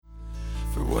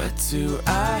For what do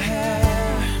I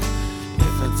have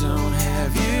if I don't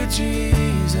have you,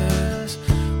 Jesus?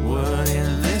 What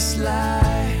in this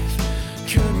life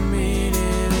could mean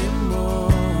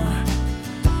anymore?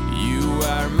 You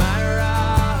are my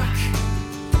rock,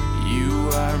 you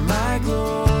are my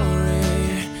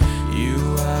glory,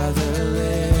 you are the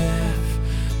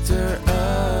lifter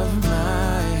of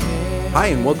my head. Hi,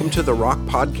 and welcome to the Rock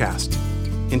Podcast.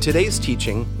 In today's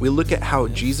teaching, we look at how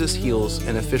Jesus heals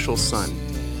an official son.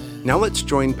 Now let's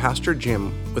join Pastor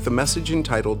Jim with a message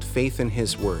entitled Faith in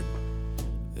His Word.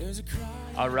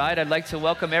 All right, I'd like to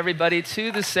welcome everybody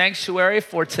to the sanctuary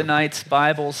for tonight's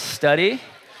Bible study.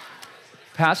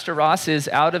 Pastor Ross is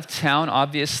out of town,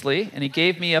 obviously, and he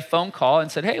gave me a phone call and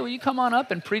said, hey, will you come on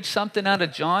up and preach something out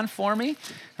of John for me?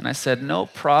 And I said, no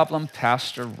problem,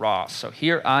 Pastor Ross. So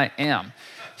here I am.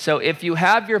 So if you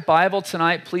have your Bible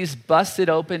tonight, please bust it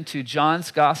open to John's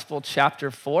Gospel,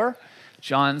 chapter 4.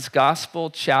 John's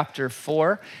Gospel, chapter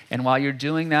 4. And while you're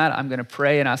doing that, I'm going to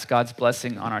pray and ask God's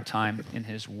blessing on our time in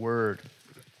His Word.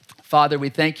 Father, we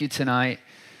thank you tonight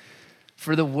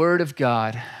for the Word of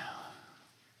God.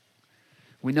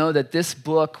 We know that this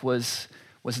book was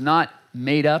not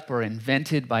made up or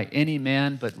invented by any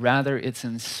man, but rather it's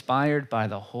inspired by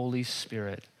the Holy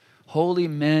Spirit. Holy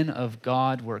men of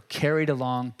God were carried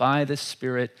along by the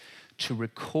Spirit to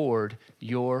record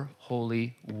your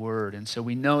holy word. And so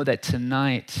we know that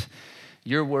tonight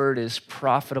your word is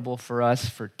profitable for us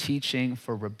for teaching,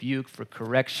 for rebuke, for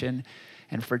correction,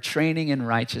 and for training in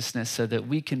righteousness so that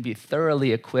we can be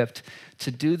thoroughly equipped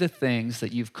to do the things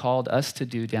that you've called us to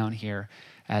do down here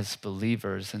as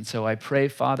believers. And so I pray,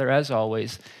 Father, as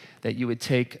always, that you would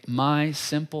take my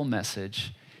simple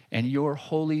message and your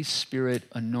Holy Spirit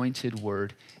anointed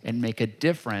word and make a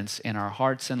difference in our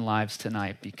hearts and lives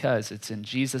tonight, because it's in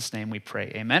Jesus' name we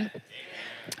pray. Amen?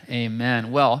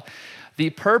 Amen. Well, the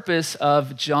purpose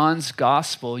of John's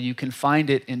gospel, you can find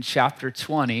it in chapter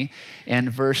 20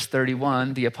 and verse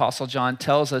 31. The Apostle John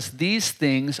tells us these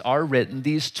things are written,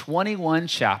 these 21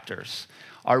 chapters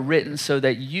are written so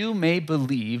that you may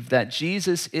believe that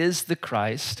Jesus is the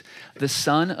Christ, the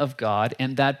Son of God,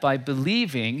 and that by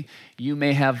believing you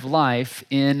may have life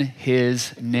in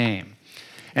His name.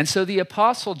 And so the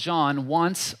Apostle John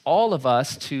wants all of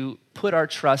us to put our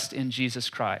trust in Jesus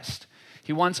Christ.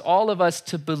 He wants all of us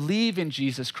to believe in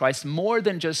Jesus Christ more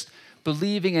than just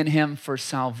believing in Him for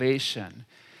salvation.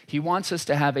 He wants us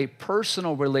to have a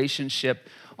personal relationship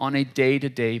on a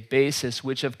day-to-day basis,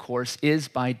 which of course is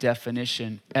by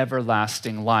definition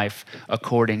everlasting life,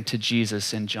 according to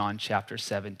Jesus in John chapter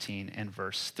 17 and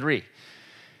verse 3.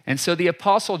 And so the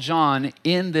Apostle John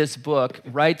in this book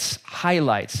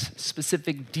highlights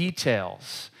specific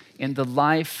details in the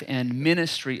life and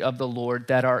ministry of the Lord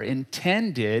that are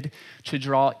intended to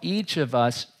draw each of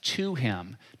us to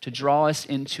Him, to draw us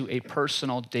into a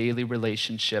personal daily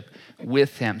relationship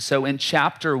with Him. So in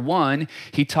chapter 1,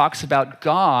 he talks about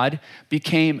God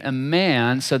became a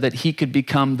man so that He could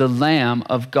become the Lamb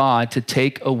of God to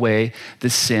take away the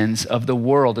sins of the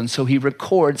world. And so he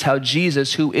records how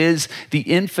Jesus, who is the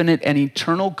infinite and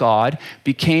eternal God,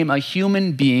 became a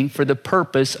human being for the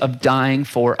purpose of dying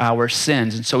for our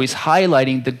sins. And so he's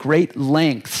highlighting the great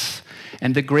lengths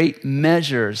and the great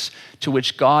measures to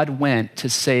which God went to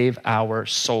save our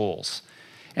souls.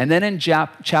 And then in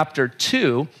chapter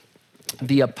 2,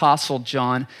 the Apostle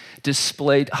John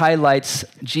highlights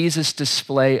Jesus'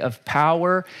 display of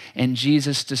power and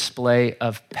Jesus' display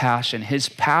of passion. His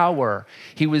power,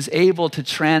 he was able to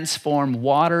transform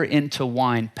water into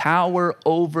wine, power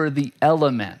over the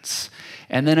elements.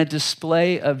 And then a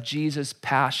display of Jesus'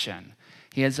 passion.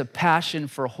 He has a passion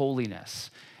for holiness.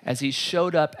 As he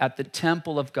showed up at the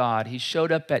temple of God, he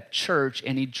showed up at church,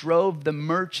 and he drove the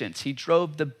merchants, he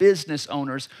drove the business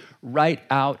owners right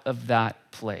out of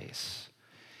that place.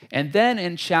 And then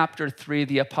in chapter 3,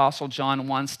 the Apostle John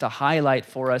wants to highlight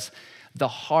for us the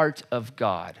heart of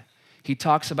God. He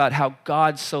talks about how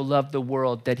God so loved the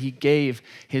world that He gave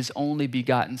His only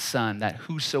begotten Son, that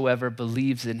whosoever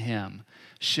believes in Him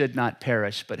should not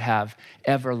perish but have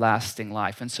everlasting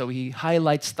life. And so he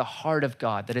highlights the heart of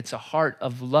God, that it's a heart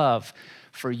of love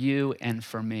for you and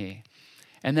for me.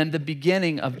 And then the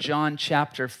beginning of John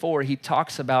chapter 4, he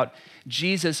talks about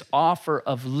Jesus' offer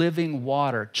of living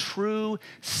water, true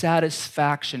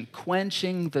satisfaction,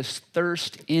 quenching the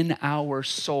thirst in our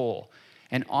soul,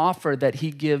 an offer that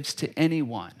He gives to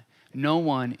anyone. No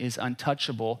one is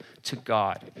untouchable to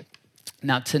God.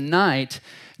 Now tonight,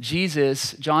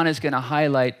 John is going to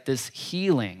highlight this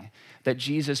healing that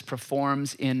Jesus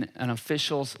performs in an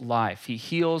official's life. He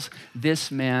heals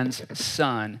this man's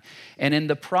son. And in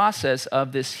the process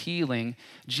of this healing,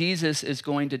 Jesus is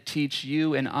going to teach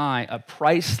you and I a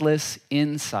priceless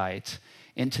insight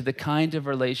into the kind of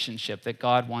relationship that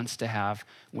God wants to have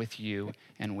with you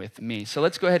and with me. So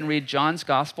let's go ahead and read John's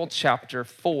Gospel, chapter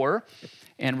 4.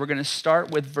 And we're going to start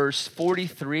with verse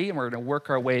 43, and we're going to work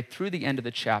our way through the end of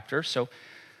the chapter. So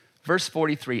verse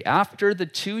 43, after the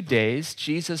 2 days,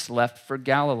 Jesus left for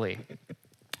Galilee.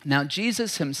 Now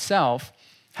Jesus himself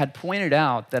had pointed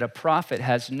out that a prophet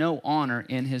has no honor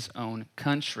in his own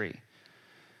country.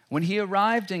 When he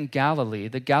arrived in Galilee,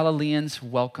 the Galileans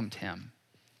welcomed him.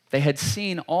 They had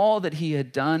seen all that he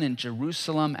had done in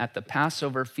Jerusalem at the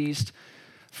Passover feast,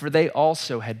 for they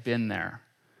also had been there.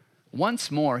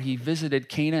 Once more, he visited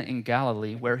Cana in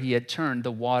Galilee, where he had turned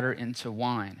the water into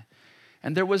wine.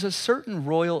 And there was a certain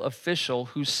royal official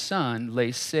whose son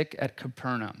lay sick at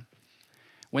Capernaum.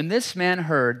 When this man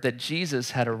heard that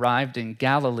Jesus had arrived in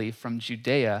Galilee from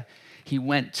Judea, he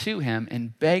went to him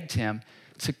and begged him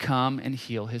to come and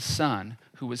heal his son,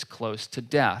 who was close to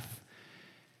death.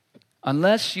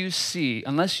 Unless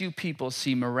you people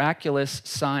see miraculous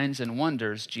signs and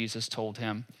wonders, Jesus told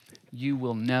him, you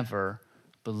will never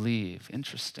believe.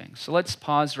 Interesting. So let's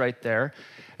pause right there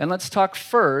and let's talk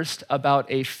first about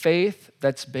a faith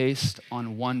that's based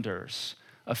on wonders.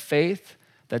 A faith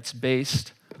that's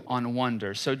based on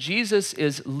wonders. So Jesus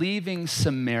is leaving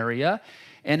Samaria,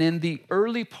 and in the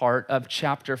early part of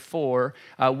chapter 4,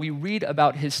 we read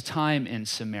about his time in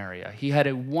Samaria. He had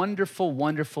a wonderful,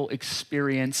 wonderful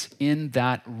experience in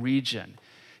that region.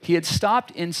 He had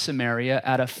stopped in Samaria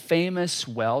at a famous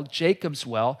well, Jacob's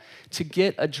well, to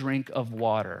get a drink of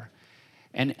water.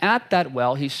 And at that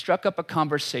well, he struck up a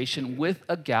conversation with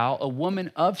a gal, a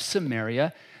woman of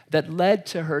Samaria, that led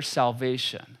to her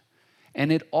salvation. And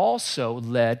it also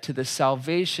led to the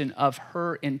salvation of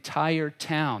her entire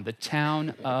town, the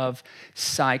town of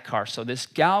Sychar. So this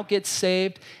gal gets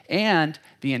saved, and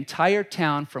the entire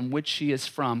town from which she is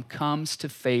from comes to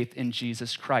faith in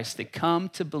Jesus Christ. They come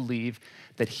to believe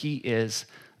that he is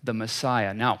the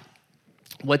Messiah. Now,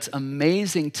 what's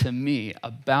amazing to me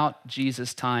about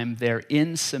Jesus' time there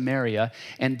in Samaria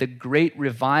and the great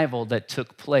revival that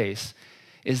took place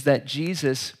is that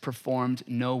Jesus performed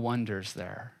no wonders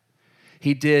there.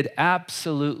 He did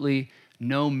absolutely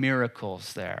no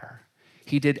miracles there.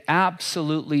 He did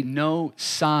absolutely no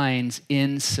signs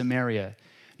in Samaria.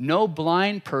 No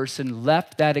blind person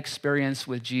left that experience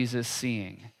with Jesus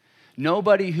seeing.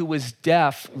 Nobody who was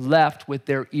deaf left with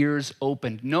their ears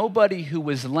opened. Nobody who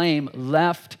was lame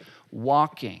left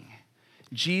walking.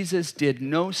 Jesus did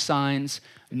no signs,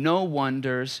 no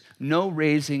wonders, no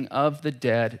raising of the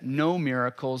dead, no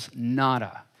miracles,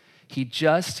 nada. He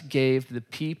just gave the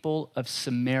people of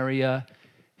Samaria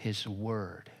his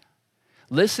word.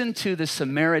 Listen to the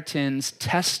Samaritans'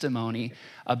 testimony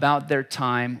about their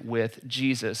time with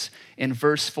Jesus in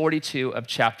verse 42 of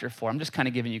chapter 4. I'm just kind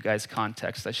of giving you guys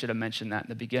context. I should have mentioned that in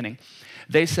the beginning.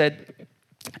 They said,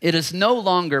 it is no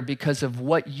longer because of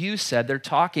what you said. They're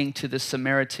talking to the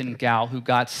Samaritan gal who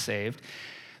got saved.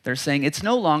 They're saying, it's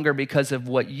no longer because of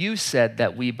what you said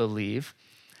that we believe,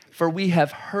 for we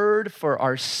have heard for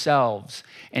ourselves,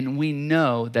 and we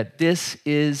know that this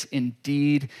is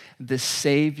indeed the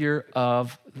Savior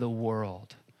of the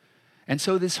world. And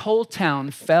so this whole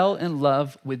town fell in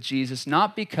love with Jesus,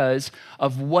 not because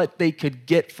of what they could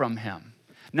get from him,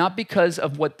 not because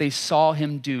of what they saw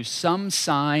him do, some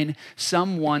sign,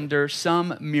 some wonder,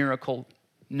 some miracle.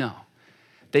 No.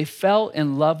 They fell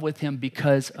in love with him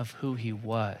because of who he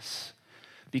was,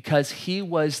 because he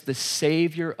was the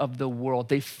Savior of the world.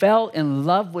 They fell in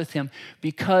love with him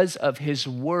because of his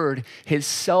word, his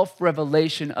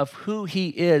self-revelation of who he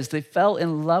is. They fell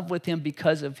in love with him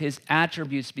because of his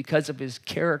attributes, because of his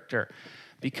character,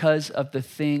 because of the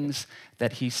things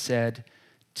that he said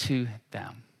to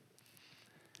them.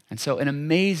 And so an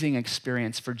amazing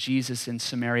experience for Jesus in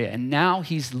Samaria. And now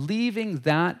he's leaving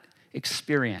that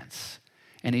experience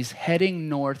and he's heading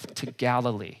north to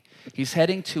Galilee. He's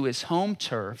heading to his home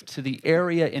turf, to the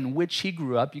area in which he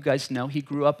grew up. You guys know he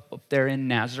grew up there in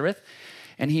Nazareth,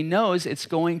 and he knows it's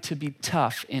going to be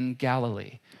tough in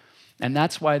Galilee. And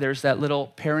that's why there's that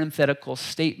little parenthetical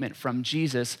statement from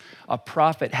Jesus, a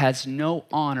prophet has no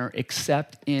honor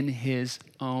except in his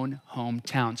own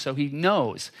hometown. So he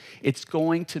knows it's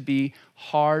going to be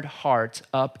hard hearts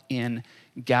up in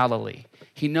Galilee.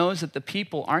 He knows that the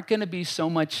people aren't going to be so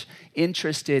much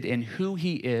interested in who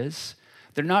he is.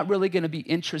 They're not really going to be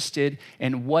interested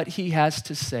in what he has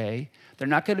to say. They're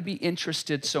not going to be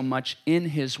interested so much in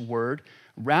his word.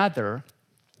 Rather,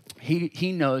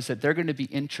 he knows that they're going to be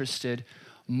interested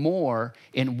more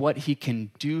in what he can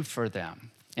do for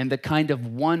them, and the kind of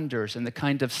wonders and the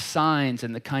kind of signs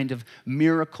and the kind of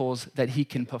miracles that he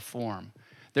can perform.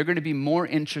 They're going to be more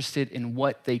interested in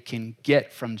what they can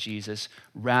get from Jesus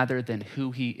rather than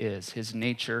who he is, his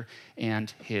nature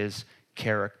and his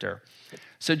character.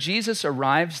 So Jesus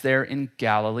arrives there in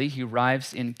Galilee. He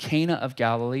arrives in Cana of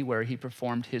Galilee, where he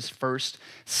performed his first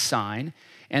sign.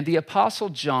 And the Apostle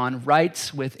John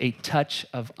writes with a touch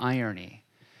of irony.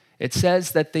 It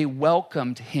says that they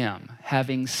welcomed him,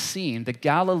 having seen, the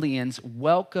Galileans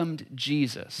welcomed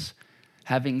Jesus,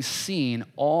 having seen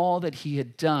all that he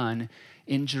had done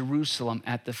in Jerusalem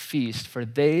at the feast, for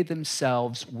they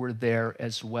themselves were there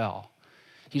as well.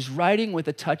 He's writing with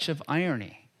a touch of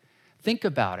irony. Think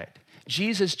about it.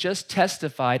 Jesus just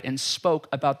testified and spoke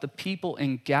about the people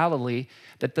in Galilee,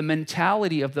 that the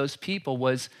mentality of those people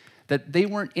was that they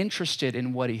weren't interested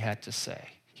in what he had to say.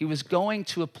 He was going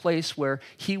to a place where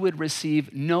he would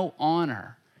receive no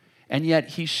honor. And yet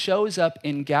he shows up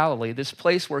in Galilee, this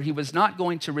place where he was not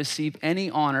going to receive any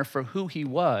honor for who he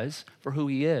was, for who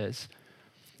he is,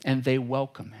 and they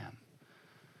welcome him.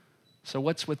 So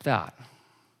what's with that?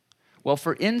 Well,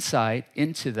 for insight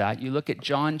into that, you look at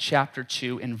John chapter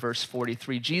 2 and verse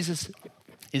 43. Jesus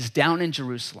is down in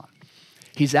Jerusalem.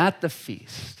 He's at the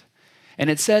feast. And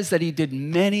it says that he did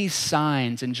many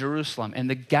signs in Jerusalem, and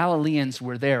the Galileans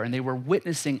were there, and they were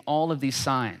witnessing all of these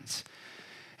signs.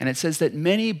 And it says that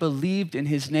many believed in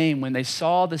his name when they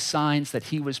saw the signs that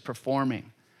he was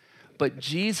performing. But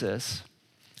Jesus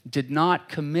did not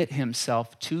commit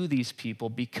himself to these people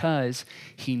because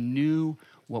he knew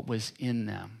what was in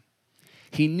them.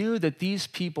 He knew that these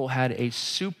people had a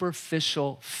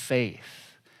superficial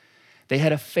faith. They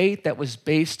had a faith that was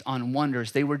based on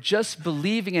wonders. They were just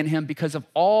believing in him because of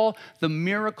all the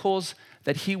miracles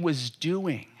that he was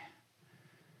doing.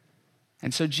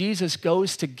 And so Jesus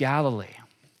goes to Galilee.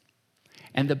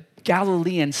 And the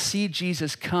Galileans see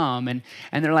Jesus come, and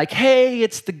they're like, hey,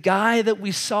 it's the guy that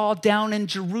we saw down in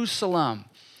Jerusalem.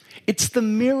 It's the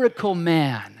miracle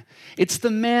man. It's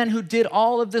the man who did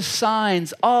all of the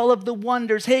signs, all of the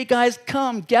wonders. Hey, guys,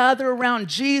 come, gather around.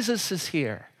 Jesus is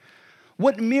here.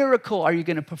 What miracle are you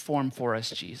going to perform for us,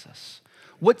 Jesus?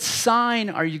 What sign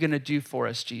are you going to do for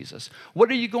us, Jesus? What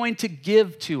are you going to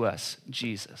give to us,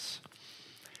 Jesus?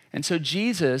 And so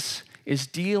Jesus is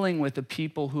dealing with the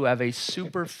people who have a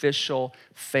superficial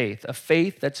faith, a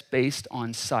faith that's based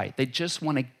on sight. They just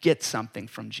want to get something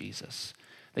from Jesus.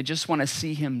 They just want to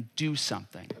see him do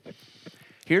something.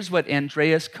 Here's what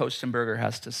Andreas Kostenberger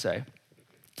has to say.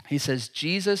 He says,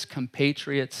 Jesus'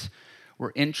 compatriots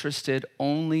were interested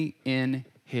only in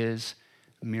his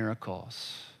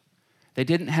miracles. They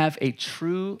didn't have a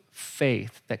true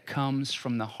faith that comes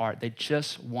from the heart. They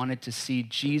just wanted to see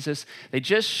Jesus. They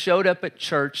just showed up at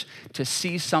church to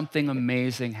see something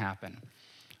amazing happen.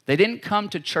 They didn't come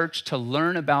to church to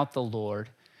learn about the Lord.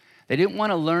 They didn't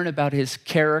want to learn about his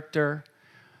character.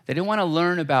 They didn't want to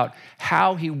learn about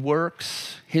how he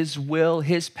works, his will,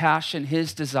 his passion,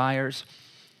 his desires.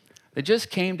 They just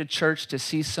came to church to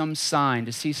see some sign,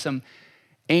 to see some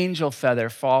angel feather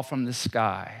fall from the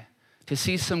sky, to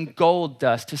see some gold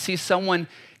dust, to see someone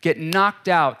get knocked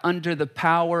out under the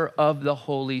power of the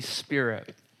Holy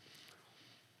Spirit.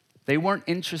 They weren't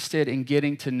interested in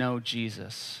getting to know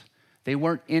Jesus. They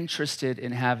weren't interested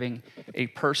in having a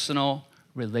personal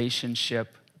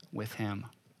relationship with him.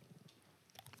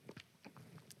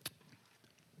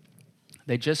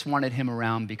 They just wanted him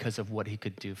around because of what he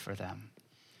could do for them.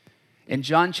 In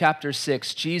John chapter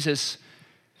 6, Jesus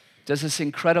does this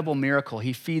incredible miracle.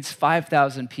 He feeds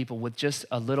 5,000 people with just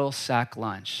a little sack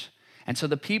lunch. And so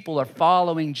the people are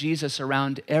following Jesus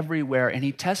around everywhere, and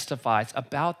he testifies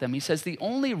about them. He says, the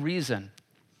only reason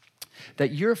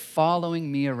that you're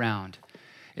following me around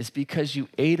is because you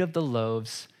ate of the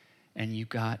loaves and you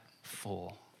got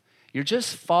full. You're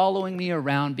just following me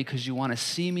around because you want to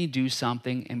see me do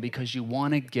something and because you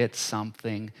want to get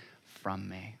something from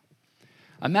me.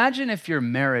 Imagine if your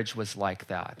marriage was like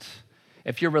that.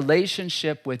 If your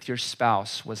relationship with your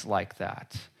spouse was like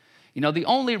that. You know, the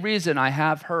only reason I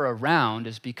have her around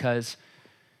is because,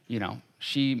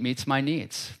 she meets my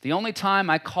needs. The only time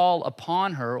I call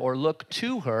upon her or look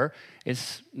to her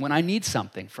is when I need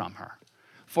something from her.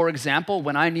 For example,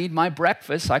 when I need my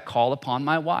breakfast, I call upon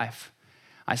my wife.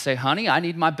 I say, honey, I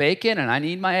need my bacon and I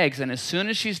need my eggs. And as soon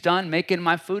as she's done making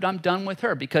my food, I'm done with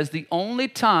her, because the only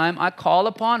time I call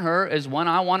upon her is when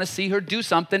I want to see her do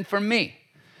something for me.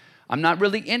 I'm not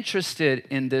really interested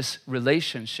in this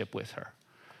relationship with her.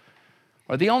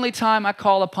 Or the only time I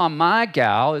call upon my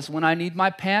gal is when I need my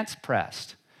pants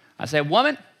pressed. I say,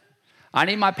 woman, I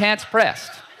need my pants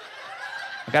pressed.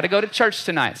 I got to go to church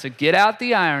tonight. So get out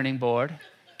the ironing board,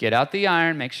 get out the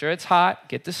iron, make sure it's hot,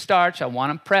 get the starch. I want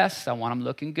them pressed. I want them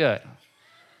looking good.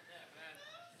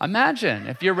 Imagine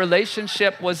if your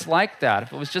relationship was like that,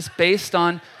 if it was just based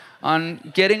on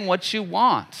getting what you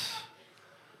want.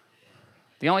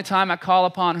 The only time I call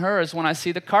upon her is when I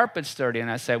see the carpets dirty and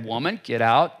I say, woman, get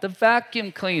out the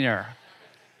vacuum cleaner.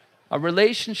 A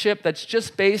relationship that's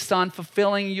just based on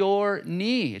fulfilling your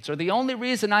needs. Or the only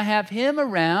reason I have him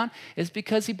around is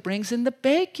because he brings in the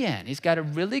bacon. He's got a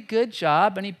really good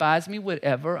job and he buys me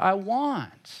whatever I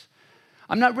want.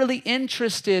 I'm not really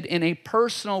interested in a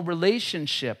personal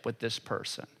relationship with this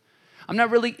person. I'm not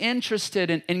really interested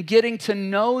in getting to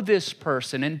know this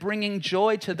person and bringing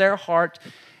joy to their heart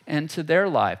and to their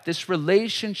life. This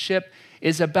relationship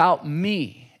is about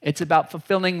me. It's about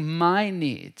fulfilling my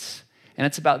needs. And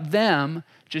it's about them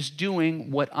just doing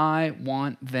what I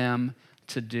want them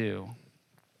to do.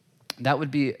 That would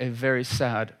be a very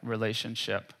sad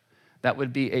relationship. That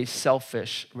would be a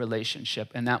selfish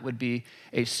relationship. And that would be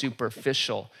a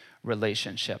superficial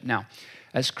relationship. Now,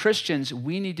 as Christians,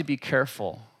 we need to be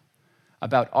careful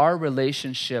about our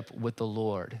relationship with the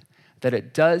Lord, that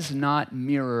it does not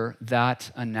mirror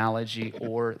that analogy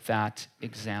or that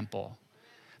example.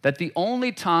 That the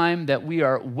only time that we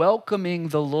are welcoming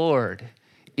the Lord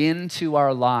into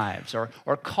our lives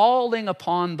or calling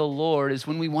upon the Lord is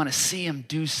when we want to see him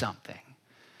do something.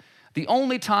 The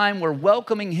only time we're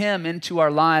welcoming him into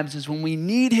our lives is when we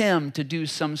need him to do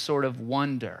some sort of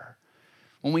wonder,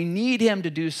 when we need him to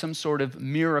do some sort of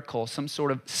miracle, some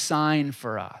sort of sign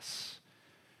for us.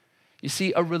 You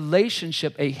see, a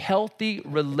relationship, a healthy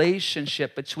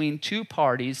relationship between two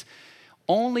parties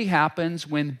only happens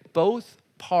when both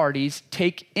parties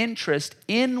take interest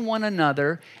in one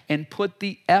another and put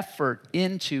the effort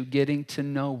into getting to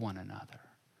know one another.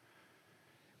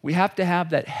 We have to have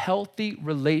that healthy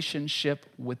relationship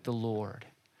with the Lord.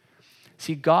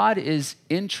 See, God is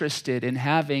interested in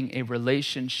having a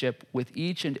relationship with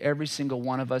each and every single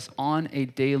one of us on a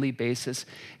daily basis,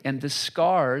 and the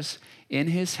scars in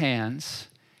his hands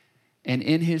and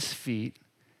in his feet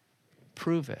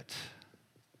prove it.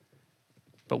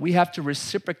 But we have to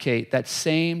reciprocate that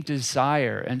same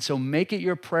desire. And so make it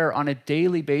your prayer on a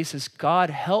daily basis. God,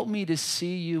 help me to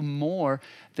see you more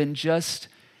than just,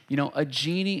 a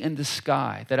genie in the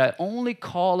sky that I only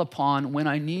call upon when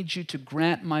I need you to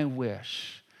grant my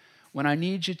wish, when I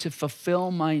need you to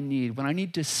fulfill my need, when I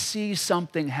need to see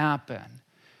something happen.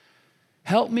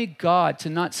 Help me, God, to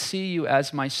not see you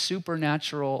as my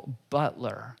supernatural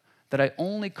butler that I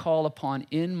only call upon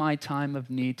in my time of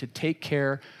need to take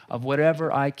care of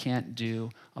whatever I can't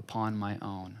do upon my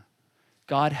own.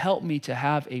 God, help me to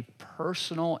have a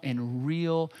personal and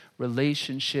real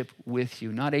relationship with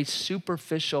you, not a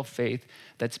superficial faith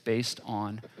that's based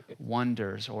on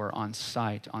wonders or on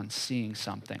sight, on seeing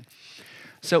something.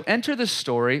 So enter the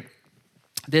story,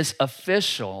 this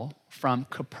official from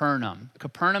Capernaum.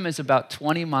 Capernaum is about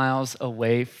 20 miles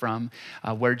away from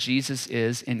where Jesus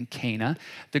is in Cana.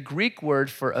 The Greek word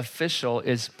for official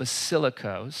is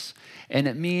basilikos, and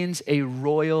it means a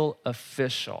royal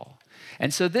official.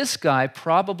 And so this guy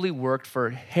probably worked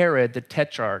for Herod the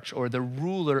Tetrarch, or the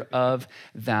ruler of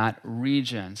that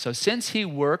region. So since he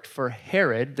worked for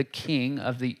Herod, the king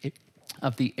of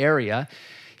the area,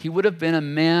 he would have been a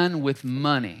man with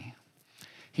money.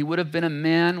 He would have been a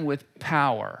man with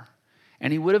power.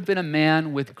 And he would have been a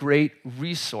man with great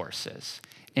resources.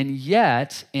 And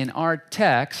yet, in our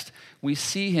text, we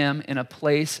see him in a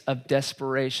place of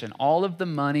desperation. All of the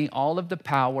money, all of the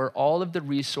power, all of the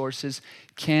resources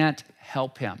can't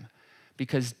help him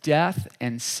because death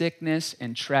and sickness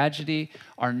and tragedy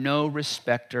are no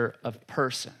respecter of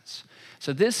persons.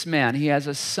 So this man, he has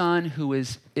a son who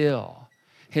is ill.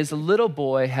 His little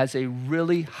boy has a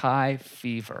really high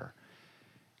fever.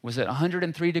 Was it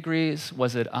 103 degrees?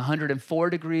 Was it 104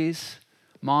 degrees?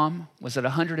 Mom, was it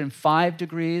 105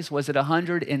 degrees? Was it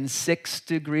 106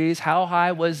 degrees? How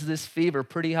high was this fever?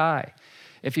 Pretty high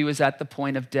if he was at the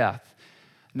point of death.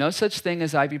 No such thing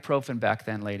as ibuprofen back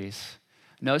then, ladies.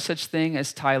 No such thing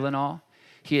as Tylenol.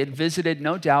 He had visited,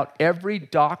 no doubt, every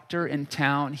doctor in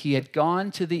town. He had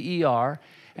gone to the ER,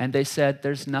 and they said,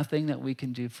 there's nothing that we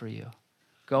can do for you.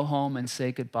 Go home and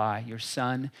say goodbye. Your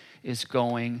son is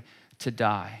going to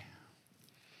die.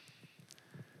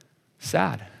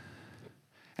 Sad.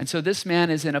 And so this man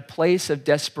is in a place of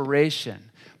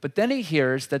desperation. But then he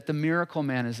hears that the miracle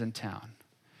man is in town.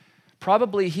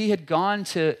 Probably he had gone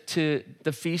to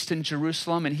the feast in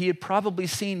Jerusalem and he had probably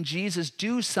seen Jesus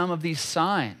do some of these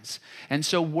signs. And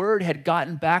so word had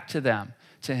gotten back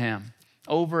to him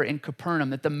over in Capernaum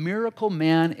that the miracle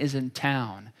man is in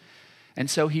town. And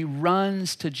so he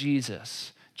runs to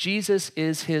Jesus. Jesus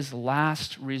is his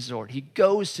last resort. He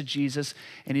goes to Jesus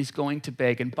and he's going to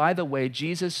beg. And by the way,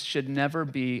 Jesus should never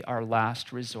be our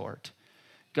last resort.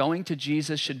 Going to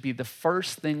Jesus should be the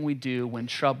first thing we do when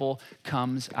trouble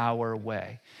comes our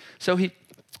way. So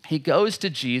he goes to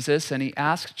Jesus and he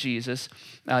asks Jesus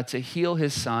to heal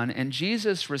his son. And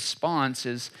Jesus' response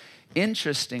is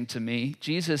interesting to me.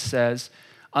 Jesus says,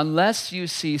 "Unless you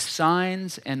see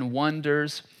signs and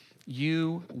wonders,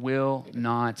 you will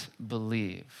not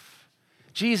believe."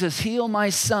 Jesus, heal my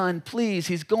son, please.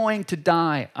 He's going to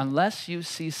die. Unless you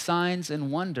see signs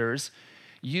and wonders,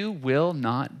 you will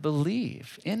not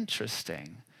believe.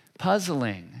 Interesting,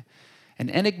 puzzling, an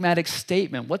enigmatic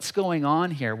statement. What's going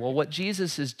on here? Well, what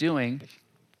Jesus is doing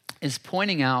is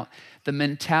pointing out the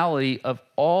mentality of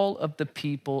all of the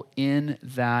people in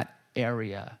that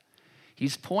area.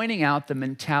 He's pointing out the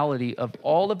mentality of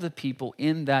all of the people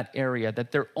in that area,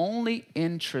 that they're only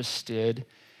interested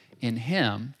in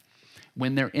him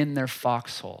when they're in their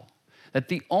foxhole. That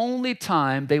the only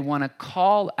time they want to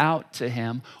call out to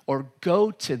him or go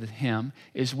to him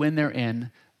is when they're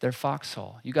in their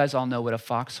foxhole. You guys all know what a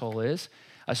foxhole is.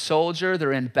 A soldier,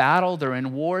 they're in battle, they're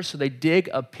in war, so they dig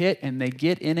a pit and they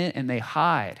get in it and they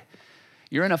hide.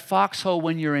 You're in a foxhole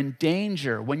when you're in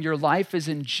danger, when your life is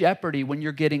in jeopardy, when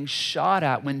you're getting shot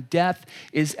at, when death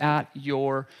is at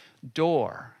your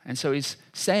door. And so he's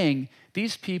saying,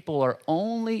 these people are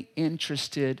only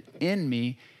interested in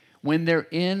me when they're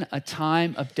in a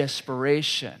time of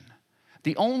desperation.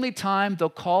 The only time they'll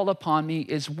call upon me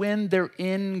is when they're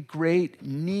in great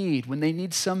need, when they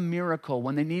need some miracle,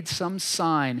 when they need some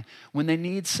sign, when they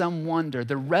need some wonder.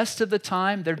 The rest of the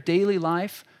time, their daily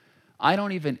life, I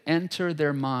don't even enter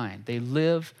their mind. They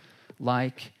live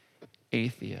like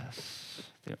atheists.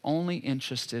 They're only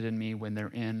interested in me when they're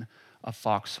in a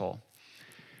foxhole.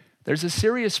 There's a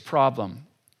serious problem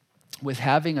with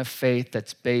having a faith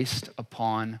that's based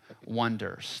upon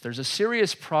wonders. There's a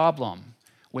serious problem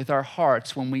with our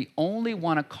hearts when we only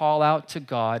want to call out to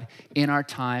God in our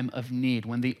time of need,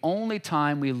 when the only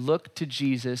time we look to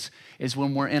Jesus is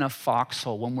when we're in a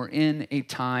foxhole, when we're in a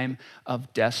time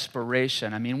of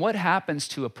desperation. I mean, what happens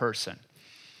to a person?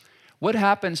 What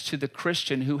happens to the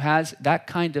Christian who has that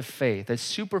kind of faith, a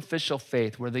superficial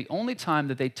faith, where the only time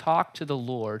that they talk to the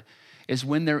Lord is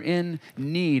when they're in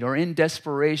need or in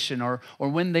desperation or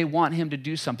when they want him to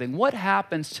do something? What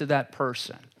happens to that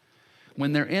person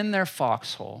when they're in their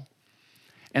foxhole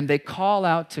and they call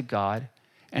out to God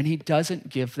and he doesn't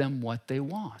give them what they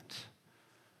want?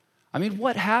 I mean,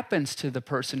 what happens to the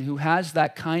person who has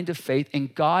that kind of faith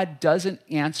and God doesn't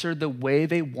answer the way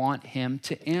they want him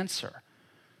to answer?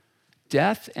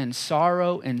 Death and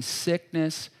sorrow and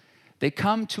sickness, they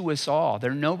come to us all.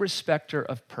 They're no respecter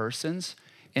of persons.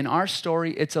 In our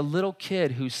story, it's a little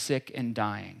kid who's sick and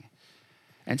dying.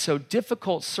 And so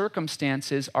difficult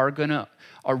circumstances are going to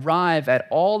arrive at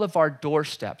all of our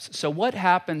doorsteps. So what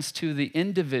happens to the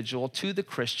individual, to the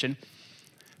Christian,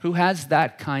 who has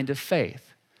that kind of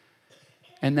faith?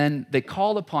 And then they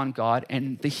call upon God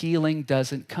and the healing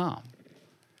doesn't come.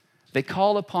 They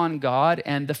call upon God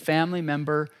and the family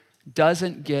member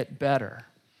doesn't get better.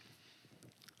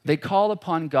 They call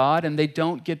upon God and they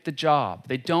don't get the job.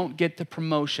 They don't get the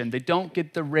promotion. They don't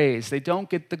get the raise. They don't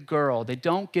get the girl. They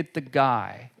don't get the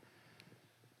guy.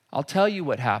 I'll tell you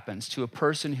what happens to a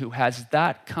person who has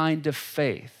that kind of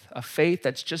faith, a faith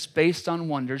that's just based on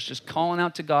wonders, just calling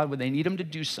out to God when they need him to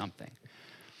do something.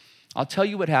 I'll tell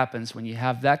you what happens when you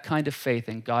have that kind of faith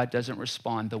and God doesn't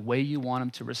respond the way you want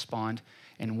him to respond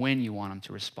and when you want him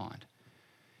to respond.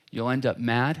 You'll end up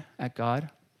mad at God.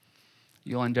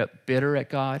 You'll end up bitter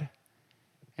at God,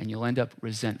 and you'll end up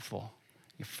resentful.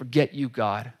 You forget you,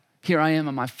 God. Here I am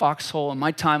in my foxhole in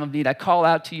my time of need. I call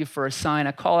out to you for a sign.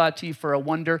 I call out to you for a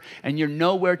wonder, and you're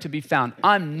nowhere to be found.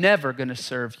 I'm never going to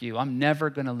serve you. I'm never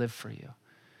going to live for you.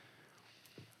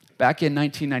 Back in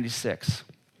 1996,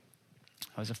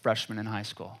 I was a freshman in high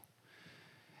school,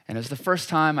 and it was the first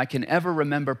time I can ever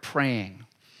remember praying.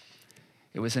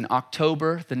 It was in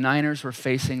October. The Niners were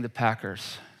facing the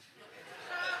Packers.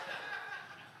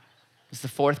 It was the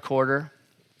fourth quarter.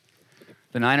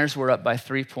 The Niners were up by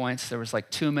 3 points. There was like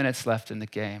 2 minutes left in the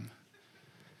game.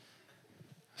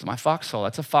 It was my foxhole.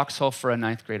 That's a foxhole for a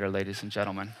ninth grader, ladies and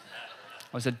gentlemen. I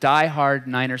was a diehard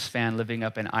Niners fan living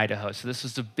up in Idaho, so this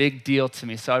was a big deal to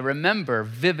me. So I remember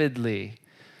vividly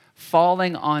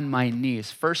falling on my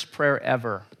knees, first prayer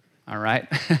ever, all right?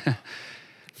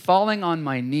 Falling on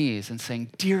my knees and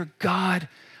saying, "Dear God,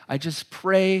 I just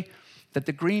pray that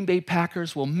the Green Bay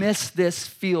Packers will miss this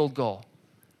field goal.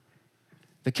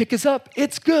 The kick is up.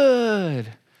 It's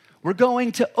good. We're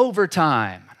going to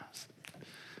overtime." I was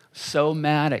so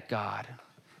mad at God.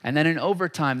 And then in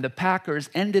overtime, the Packers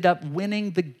ended up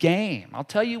winning the game. I'll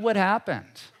tell you what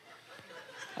happened.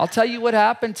 I'll tell you what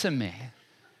happened to me.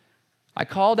 I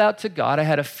called out to God. I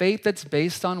had a faith that's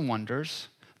based on wonders.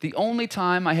 The only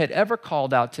time I had ever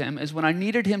called out to him is when I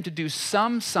needed him to do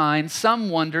some sign,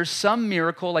 some wonder, some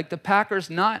miracle, like the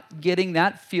Packers not getting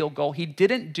that field goal. He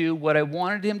didn't do what I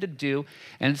wanted him to do,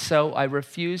 and so I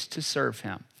refused to serve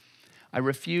him. I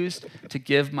refused to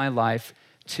give my life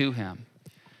to him.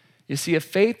 You see, a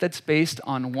faith that's based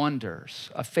on wonders,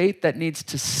 a faith that needs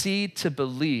to see to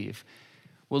believe,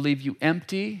 will leave you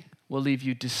empty, will leave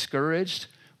you discouraged,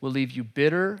 will leave you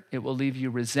bitter, it will leave you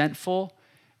resentful,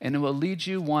 and it will lead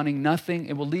you wanting nothing.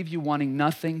 It will leave you wanting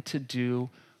nothing to do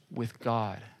with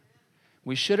God.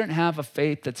 We shouldn't have a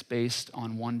faith that's based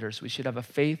on wonders. We should have a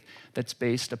faith that's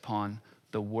based upon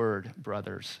the Word,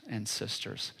 brothers and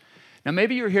sisters. Now,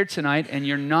 maybe you're here tonight and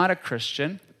you're not a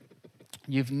Christian.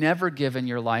 You've never given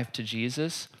your life to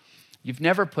Jesus. You've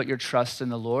never put your trust in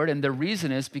the Lord. And the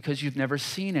reason is because you've never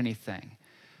seen anything.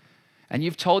 And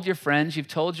you've told your friends, you've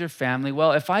told your family,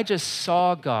 well, if I just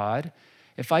saw God,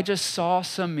 if I just saw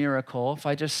some miracle, if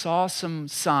I just saw some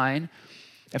sign,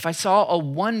 if I saw a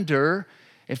wonder,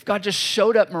 if God just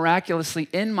showed up miraculously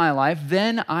in my life,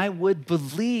 then I would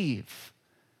believe.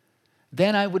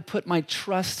 Then I would put my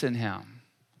trust in him.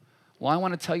 Well, I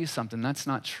want to tell you something. That's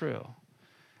not true.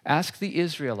 Ask the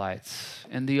Israelites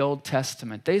in the Old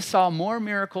Testament. They saw more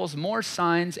miracles, more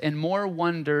signs, and more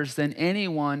wonders than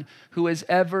anyone who has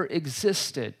ever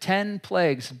existed. 10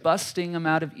 plagues busting them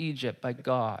out of Egypt by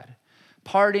God.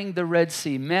 Parting the Red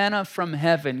Sea, manna from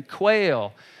heaven,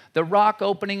 quail, the rock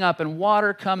opening up and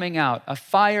water coming out, a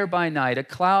fire by night, a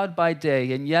cloud by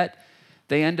day, and yet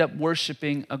they end up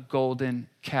worshiping a golden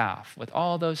calf with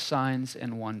all those signs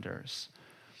and wonders.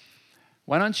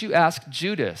 Why don't you ask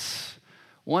Judas,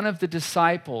 one of the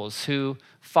disciples who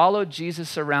followed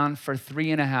Jesus around for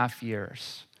 3.5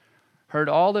 years, heard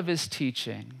all of his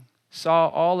teaching, saw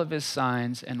all of his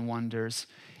signs and wonders,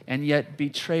 and yet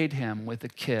betrayed him with a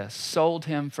kiss, sold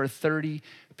him for 30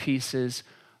 pieces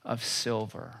of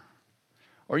silver.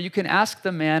 Or you can ask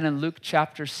the man in Luke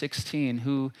chapter 16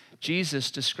 who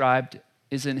Jesus described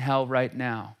is in hell right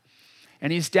now.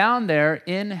 And he's down there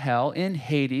in hell, in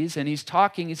Hades, and he's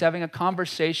having a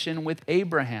conversation with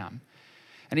Abraham.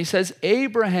 And he says,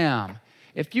 Abraham,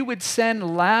 if you would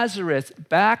send Lazarus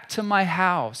back to my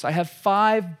house, I have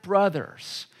 5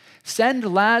 brothers. Send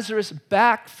Lazarus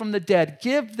back from the dead.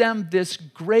 Give them this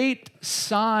great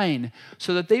sign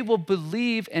so that they will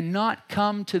believe and not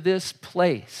come to this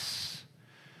place.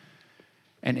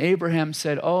 And Abraham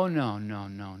said, oh, no.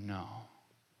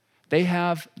 They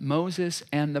have Moses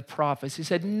and the prophets. He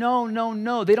said,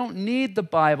 no. They don't need the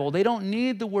Bible. They don't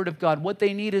need the Word of God. What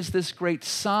they need is this great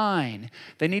sign.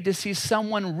 They need to see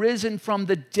someone risen from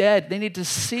the dead. They need to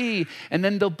see, and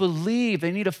then they'll believe.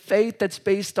 They need a faith that's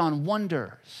based on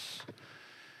wonders.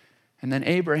 And then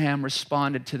Abraham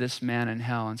responded to this man in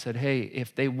hell and said, hey,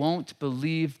 if they won't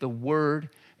believe the Word,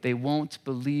 they won't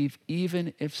believe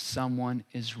even if someone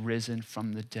is risen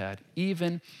from the dead,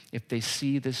 even if they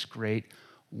see this great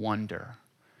wonder.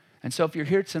 And so if you're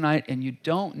here tonight and you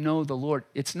don't know the Lord,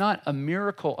 it's not a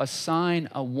miracle, a sign,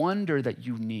 a wonder that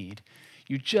you need.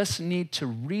 You just need to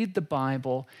read the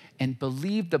Bible and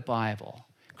believe the Bible.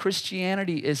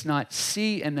 Christianity is not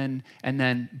see and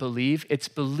then believe. It's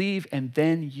believe and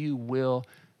then you will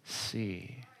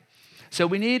see. So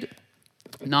we need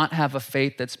not have a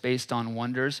faith that's based on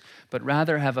wonders, but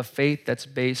rather have a faith that's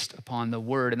based upon the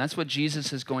Word. And that's what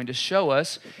Jesus is going to show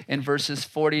us in verses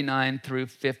 49 through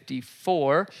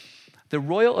 54. The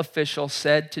royal official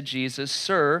said to Jesus,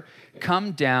 Sir,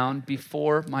 come down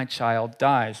before my child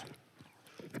dies.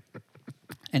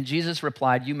 And Jesus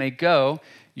replied, You may go,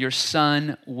 your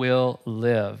son will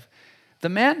live. The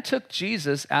man took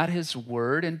Jesus at his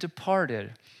word and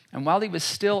departed. And while he was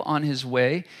still on his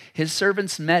way, his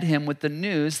servants met him with the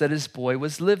news that his boy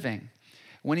was living.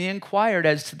 When he inquired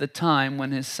as to the time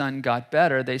when his son got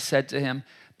better, they said to him,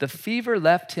 The fever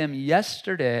left him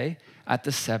yesterday at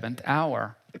the 7th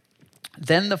hour.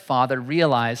 Then the father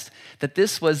realized that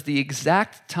this was the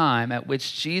exact time at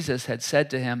which Jesus had said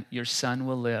to him, Your son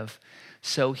will live.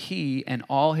 So he and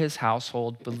all his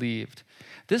household believed.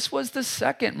 This was the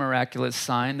second miraculous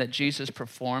sign that Jesus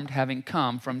performed, having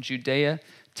come from Judea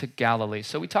to Galilee.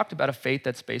 So we talked about a faith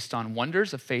that's based on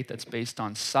wonders, a faith that's based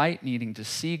on sight, needing to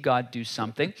see God do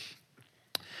something.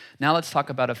 Now let's talk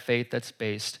about a faith that's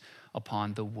based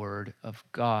upon the Word of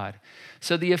God.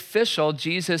 So the official,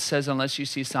 Jesus says, unless you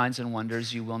see signs and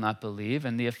wonders, you will not believe.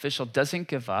 And the official doesn't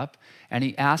give up, and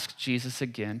he asks Jesus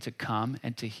again to come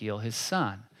and to heal his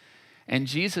son. And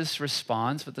Jesus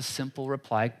responds with a simple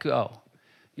reply, Go.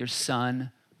 your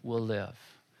son will live.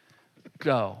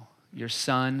 Go, your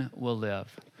son will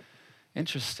live.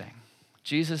 Interesting.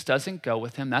 Jesus doesn't go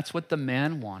with him. That's what the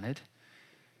man wanted.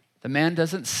 The man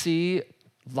doesn't see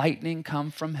lightning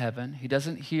come from heaven. He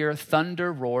doesn't hear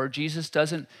thunder roar. Jesus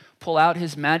doesn't pull out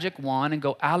his magic wand and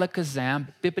go alakazam,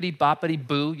 bippity boppity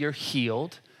boo, you're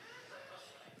healed.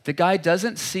 The guy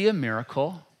doesn't see a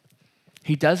miracle.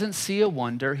 He doesn't see a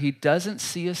wonder. He doesn't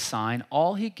see a sign.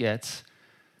 All he gets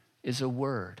is a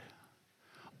word.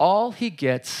 All he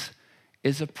gets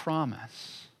is a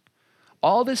promise.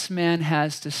 All this man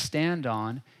has to stand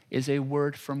on is a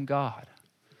word from God.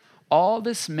 All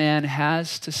this man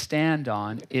has to stand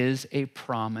on is a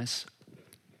promise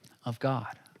of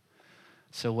God.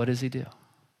 So what does he do?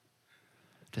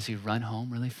 Does he run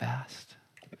home really fast?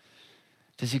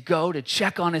 Does he go to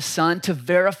check on his son, to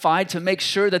verify, to make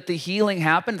sure that the healing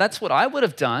happened? That's what I would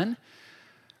have done.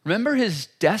 Remember his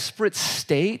desperate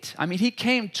state? I mean, he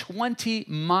came 20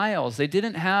 miles. They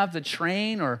didn't have the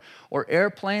train or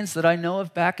airplanes that I know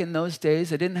of back in those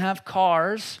days. They didn't have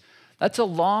cars. That's a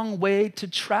long way to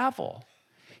travel.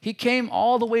 He came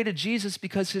all the way to Jesus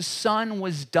because his son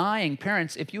was dying.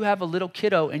 Parents, if you have a little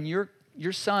kiddo and your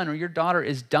son or your daughter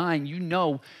is dying, you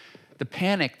know the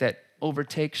panic that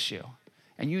overtakes you.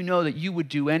 And you know that you would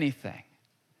do anything.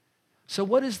 So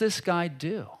what does this guy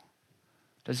do?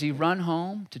 Does he run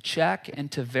home to check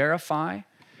and to verify?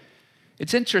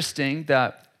 It's interesting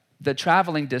that the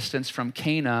traveling distance from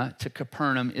Cana to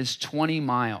Capernaum is 20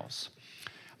 miles.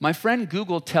 My friend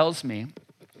Google tells me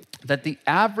that the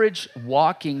average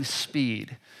walking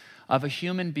speed of a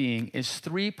human being is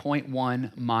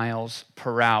 3.1 miles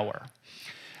per hour.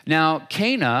 Now,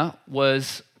 Cana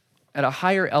was at a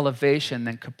higher elevation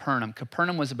than Capernaum.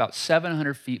 Capernaum was about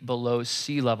 700 feet below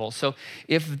sea level. So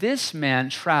if this man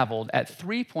traveled at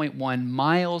 3.1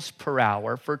 miles per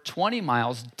hour for 20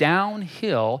 miles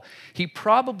downhill, he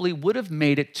probably would have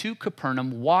made it to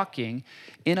Capernaum walking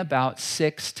in about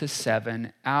 6 to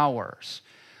 7 hours.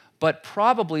 But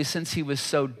probably since he was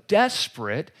so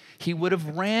desperate, he would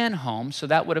have ran home, so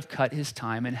that would have cut his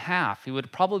time in half. He would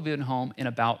have probably been home in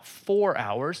about 4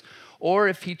 hours, or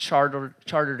if he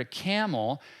chartered a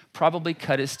camel, probably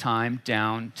cut his time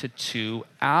down to 2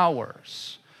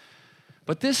 hours.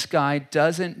 But this guy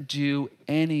doesn't do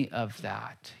any of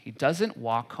that. He doesn't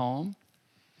walk home.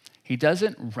 He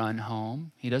doesn't run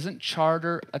home. He doesn't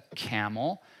charter a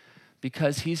camel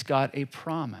because he's got a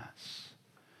promise.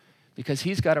 Because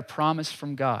he's got a promise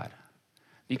from God.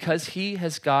 Because he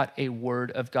has got a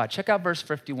word of God. Check out verse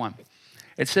 51.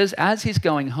 It says, as he's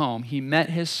going home, he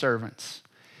met his servants.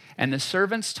 And the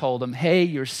servants told him, hey,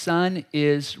 your son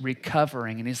is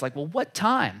recovering. And he's like, well, what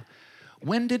time?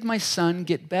 When did my son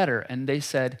get better? And they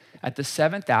said, at the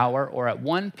 7th hour or at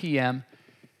 1 p.m.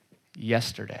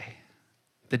 yesterday,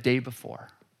 the day before.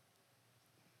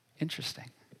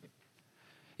 Interesting.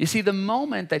 You see, the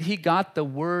moment that he got the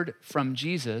word from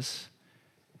Jesus,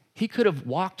 he could have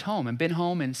walked home and been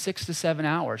home in 6 to 7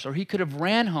 hours, or he could have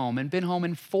ran home and been home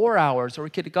in 4 hours, or he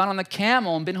could have gone on the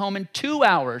camel and been home in 2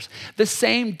 hours, the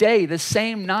same day, the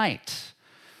same night.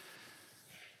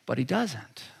 But he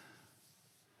doesn't.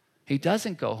 He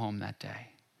doesn't go home that day.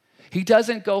 He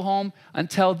doesn't go home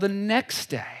until the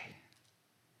next day.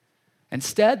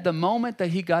 Instead, the moment that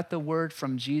he got the word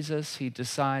from Jesus, he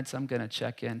decides, I'm going to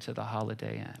check into the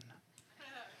Holiday Inn.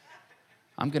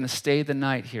 I'm going to stay the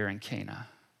night here in Cana.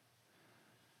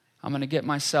 I'm going to get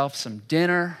myself some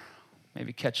dinner,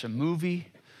 maybe catch a movie,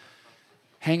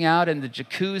 hang out in the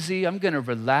jacuzzi. I'm going to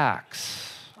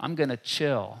relax. I'm going to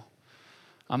chill.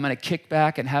 I'm going to kick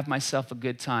back and have myself a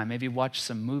good time, maybe watch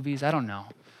some movies. I don't know.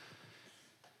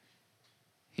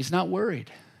 He's not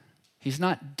worried. He's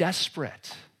not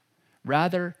desperate.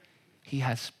 Rather, he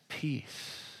has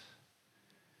peace.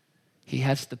 He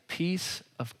has the peace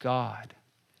of God.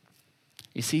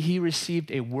 You see, he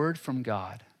received a word from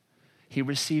God. He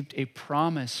received a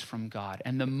promise from God.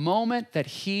 And the moment that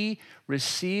he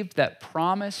received that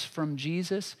promise from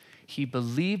Jesus, he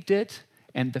believed it,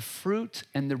 and the fruit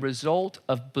and the result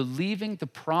of believing the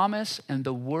promise and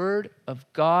the word of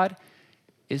God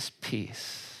is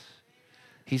peace.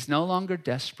 He's no longer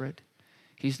desperate.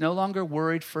 He's no longer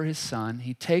worried for his son.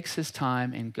 He takes his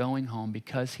time in going home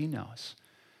because he knows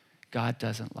God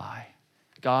doesn't lie.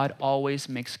 God always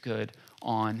makes good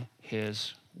on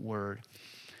his word.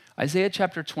 Isaiah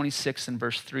chapter 26 and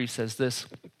verse 3 says this,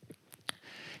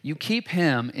 you keep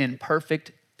him in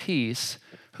perfect peace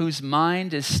whose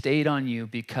mind is stayed on you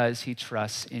because he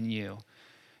trusts in you.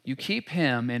 You keep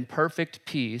him in perfect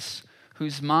peace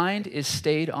whose mind is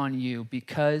stayed on you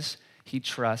because he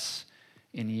trusts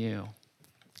in you.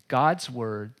 God's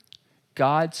word,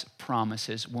 God's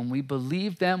promises, when we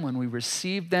believe them, when we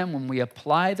receive them, when we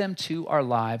apply them to our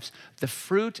lives, the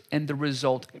fruit and the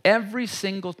result every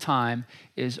single time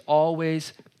is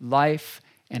always life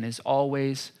and is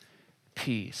always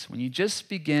peace. When you just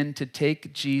begin to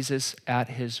take Jesus at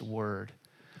his word,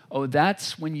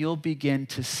 that's when you'll begin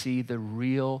to see the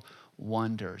real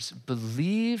wonders.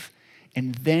 Believe,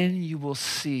 and then you will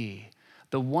see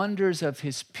the wonders of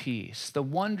his peace, the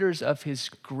wonders of his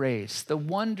grace, the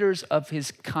wonders of his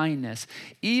kindness,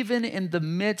 even in the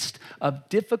midst of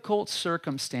difficult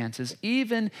circumstances,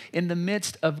 even in the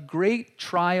midst of great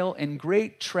trial and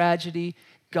great tragedy,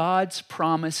 God's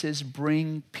promises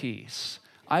bring peace.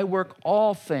 I work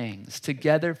all things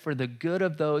together for the good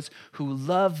of those who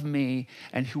love me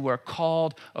and who are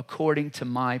called according to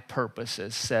my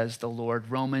purposes, says the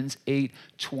Lord. Romans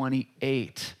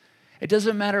 8:28. It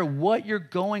doesn't matter what you're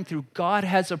going through, God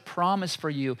has a promise for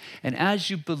you. And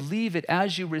as you believe it,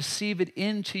 as you receive it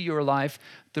into your life,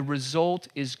 the result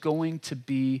is going to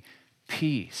be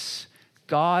peace.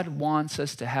 God wants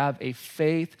us to have a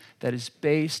faith that is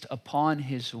based upon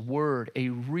his word, a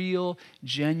real,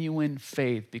 genuine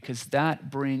faith, because that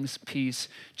brings peace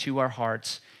to our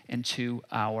hearts and to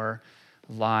our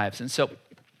lives. And so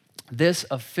this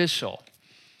official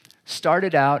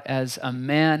started out as a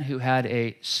man who had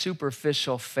a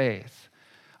superficial faith,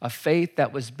 a faith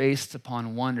that was based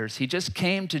upon wonders. He just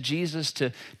came to Jesus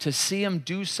to see him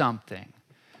do something,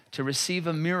 to receive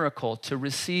a miracle, to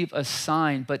receive a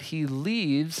sign, but he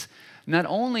leaves not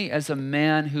only as a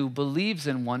man who believes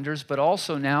in wonders, but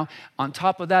also now, on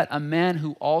top of that, a man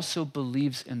who also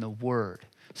believes in the word.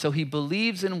 So he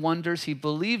believes in wonders, he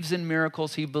believes in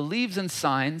miracles, he believes in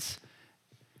signs,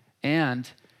 and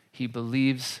he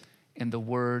believes in the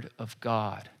word of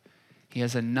God. He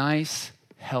has a nice,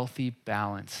 healthy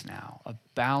balance now, a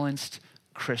balanced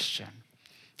Christian.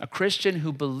 A Christian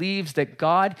who believes that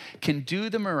God can do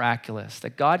the miraculous,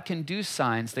 that God can do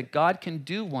signs, that God can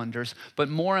do wonders, but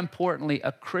more importantly,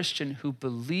 a Christian who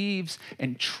believes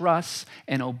and trusts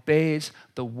and obeys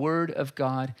the word of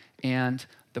God and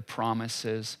the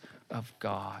promises of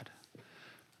God.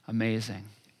 Amazing.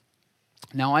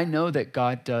 Now, I know that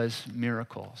God does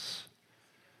miracles,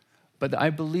 but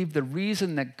I believe the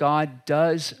reason that God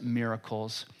does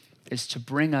miracles is to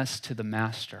bring us to the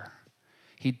Master.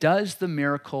 He does the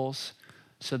miracles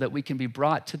so that we can be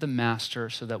brought to the Master,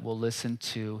 so that we'll listen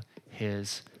to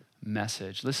his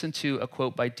message. Listen to a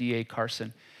quote by D.A.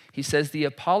 Carson. He says, "The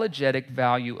apologetic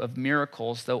value of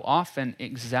miracles, though often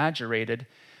exaggerated,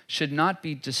 should not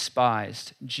be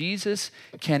despised. Jesus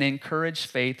can encourage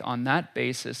faith on that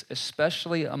basis,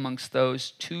 especially amongst those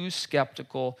too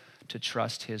skeptical to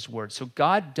trust his word." So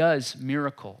God does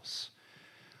miracles.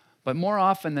 But more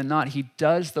often than not, he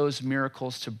does those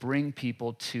miracles to bring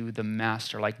people to the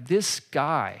Master. Like this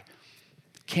guy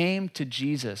came to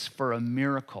Jesus for a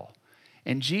miracle.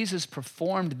 And Jesus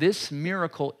performed this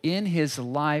miracle in his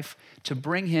life to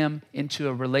bring him into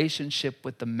a relationship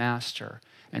with the Master,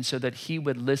 and so that he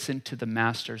would listen to the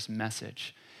Master's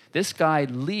message. This guy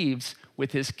leaves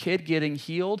with his kid getting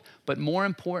healed, but more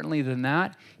importantly than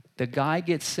that, the guy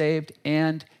gets saved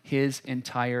and his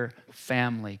entire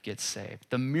family gets saved.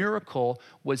 The miracle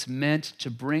was meant to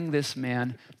bring this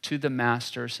man to the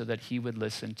Master so that he would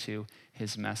listen to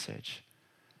his message.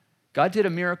 God did a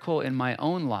miracle in my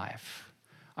own life.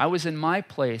 I was in my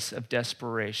place of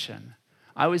desperation.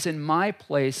 I was in my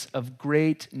place of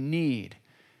great need.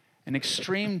 An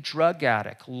extreme drug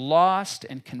addict, lost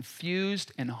and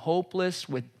confused and hopeless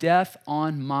with death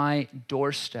on my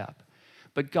doorstep.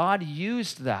 But God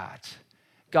used that.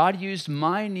 God used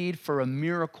my need for a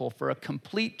miracle, for a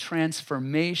complete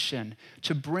transformation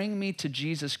to bring me to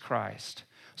Jesus Christ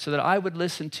so that I would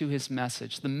listen to his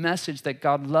message, the message that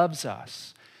God loves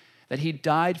us, that he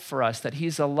died for us, that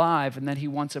he's alive, and that he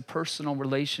wants a personal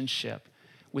relationship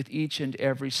with each and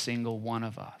every single one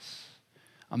of us.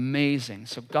 Amazing.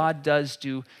 So God does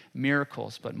do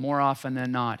miracles, but more often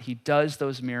than not, he does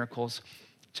those miracles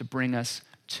to bring us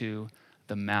to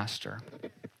the Master.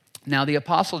 Now, the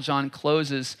Apostle John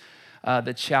closes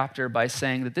the chapter by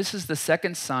saying that this is the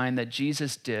second sign that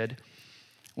Jesus did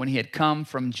when he had come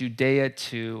from Judea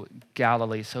to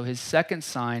Galilee. So his second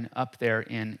sign up there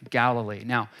in Galilee.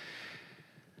 Now,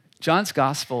 John's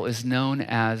gospel is known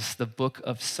as the book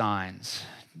of signs.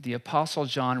 The Apostle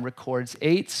John records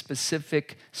 8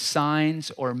 specific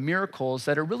signs or miracles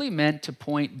that are really meant to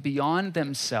point beyond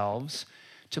themselves,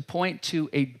 to point to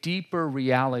a deeper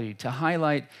reality, to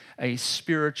highlight a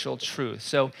spiritual truth.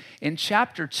 So in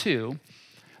chapter 2,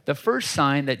 the first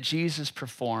sign that Jesus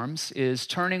performs is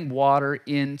turning water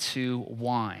into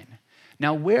wine.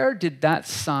 Now, where did that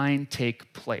sign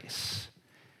take place?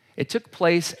 It took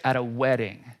place at a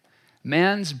wedding.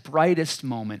 Man's brightest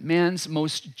moment, man's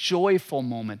most joyful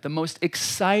moment, the most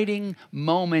exciting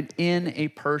moment in a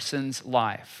person's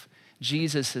life.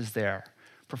 Jesus is there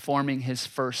performing his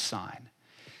first sign.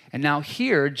 And now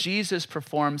here, Jesus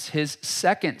performs his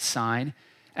second sign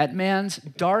at man's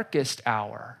darkest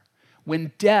hour,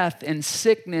 when death and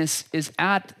sickness is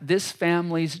at this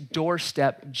family's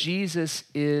doorstep. Jesus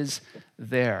is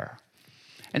there.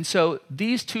 And so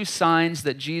these two signs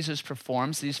that Jesus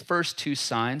performs, these first two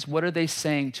signs, what are they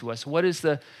saying to us? What is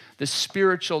the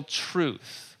spiritual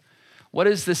truth? What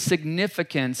is the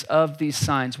significance of these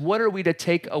signs? What are we to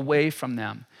take away from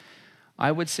them?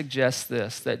 I would suggest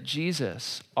this, that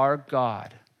Jesus, our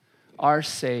God, our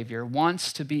Savior,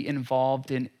 wants to be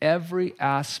involved in every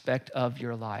aspect of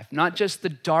your life, not just the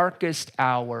darkest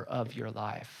hour of your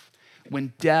life,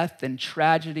 when death and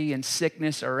tragedy and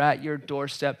sickness are at your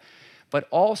doorstep, but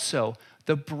also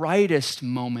the brightest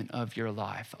moment of your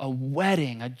life, a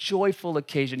wedding, a joyful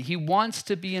occasion. He wants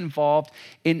to be involved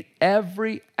in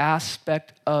every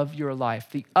aspect of your life,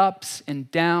 the ups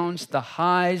and downs, the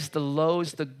highs, the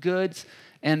lows, the goods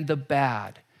and the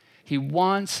bad. He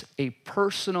wants a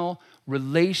personal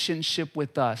relationship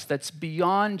with us that's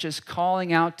beyond just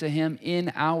calling out to him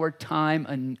in our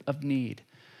time of need.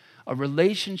 A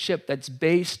relationship that's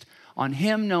based on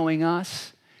him knowing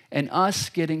us and us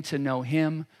getting to know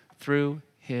him through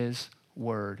his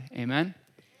word. Amen?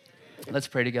 Let's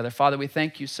pray together. Father, we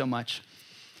thank you so much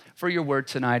for your word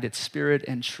tonight. It's spirit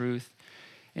and truth.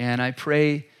 And I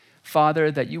pray, Father,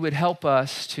 that you would help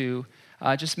us to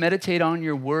just meditate on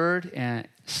your word and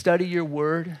study your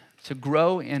word, to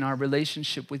grow in our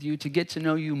relationship with you, to get to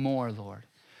know you more, Lord,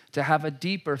 to have a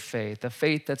deeper faith, a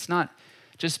faith that's not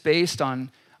just based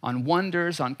on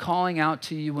wonders, on calling out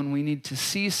to you when we need to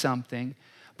see something,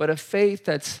 but a faith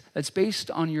that's based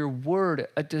on your word,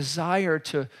 a desire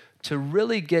to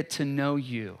really get to know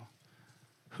you,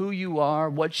 who you are,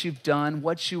 what you've done,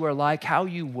 what you are like, how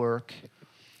you work.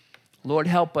 Lord,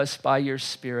 help us by your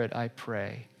Spirit, I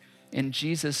pray. In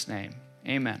Jesus' name,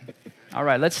 amen. All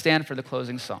right, let's stand for the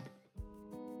closing song.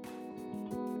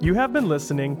 You have been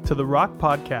listening to the Rock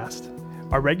Podcast.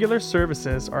 Our regular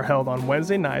services are held on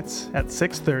Wednesday nights at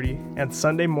 6:30 and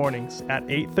Sunday mornings at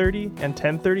 8:30 and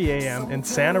 10:30 a.m. in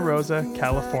Santa Rosa,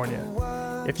 California.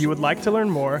 If you would like to learn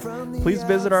more, please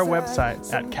visit our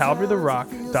website at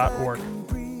calvarytherock.org.